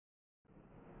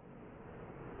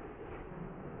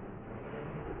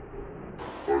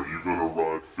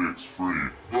ride fix free.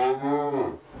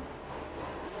 No.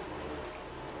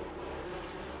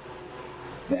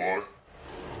 What?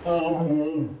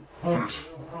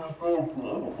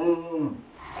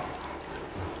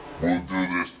 We'll do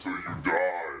this till you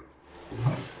die.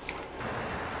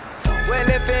 Well,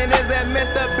 if it isn't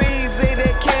Mr. BZ,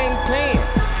 the kingpin,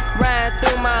 riding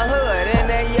through my hood in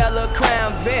that yellow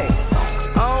Crown Vic.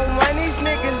 On one, these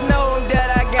niggas know that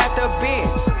I got the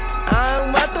bitch. I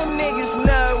don't want them niggas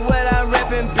know what I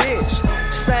reppin', bitch.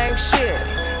 Same shit,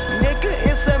 nigga,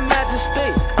 it's a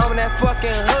majesty on that fucking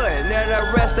hood. Now the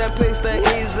rest in peace to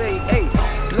Easy E,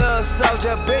 Lil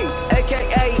Soldier B,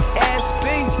 aka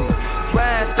SBZ.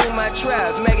 Riding through my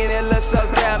trap, making it look so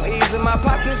damn easy. My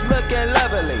pockets looking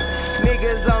lovely.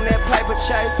 Niggas on that paper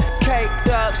chase,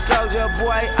 caked up, soldier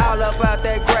boy, all about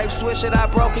that grape. Swish it, I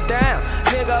broke it down.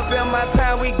 Nigga, up in my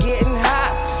town, we getting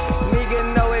hot.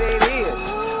 Nigga know what it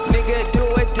is. Nigga, do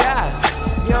or die.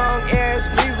 Young Aries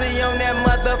Breezy on that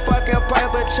motherfucking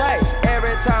paper chase.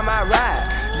 Every time I ride,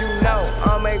 you know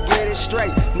I'ma get it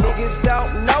straight. Niggas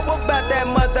don't know about that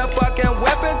motherfucking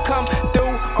weapon. Come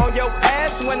through on your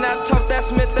ass when I talk that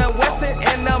Smith & Wesson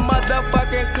in the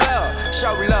motherfucking club.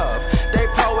 Show love, they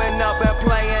pulling up and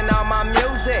playing all my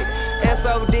music.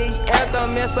 SOD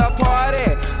anthem, it's a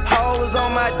party. Hoes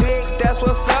on my dick, that's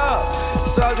what's up.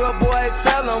 Soldier boy,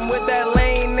 tell them with that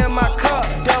lean in my cup,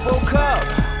 double cup.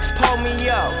 Pull me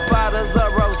up, bottles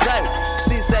of rosé.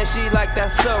 She say she like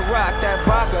that Ciroc, that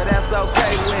vodka, that's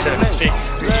okay with me.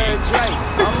 Lil Drake,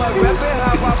 I'ma rep it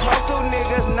how I post to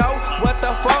niggas know what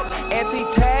the fuck.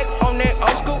 Anti-tag on that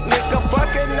old school nigga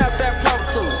fucking up that Pro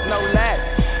Tools, no lag.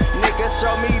 Niggas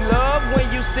show me love when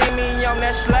you see me on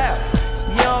that slap.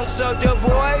 Young soldier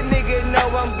boy, nigga know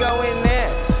I'm going in.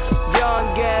 Young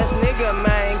ass nigga,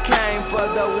 man, came for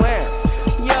the win.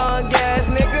 Young ass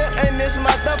nigga in this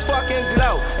motherfucking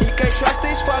glow. You can't trust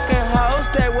these fucking hoes,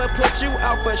 they will put you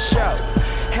out for show.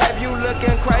 Have you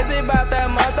looking crazy about that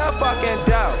motherfucking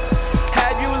dough?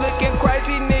 Have you looking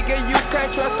crazy, nigga? You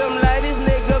can't trust them ladies,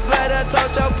 nigga. Better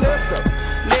touch your pistol.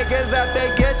 Niggas out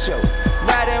there get you.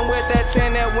 Riding with that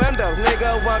tinted windows,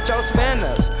 nigga want your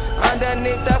spinners.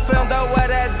 Underneath the fender where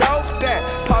that dope at.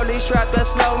 Police tried to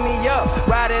slow me up.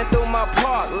 Riding through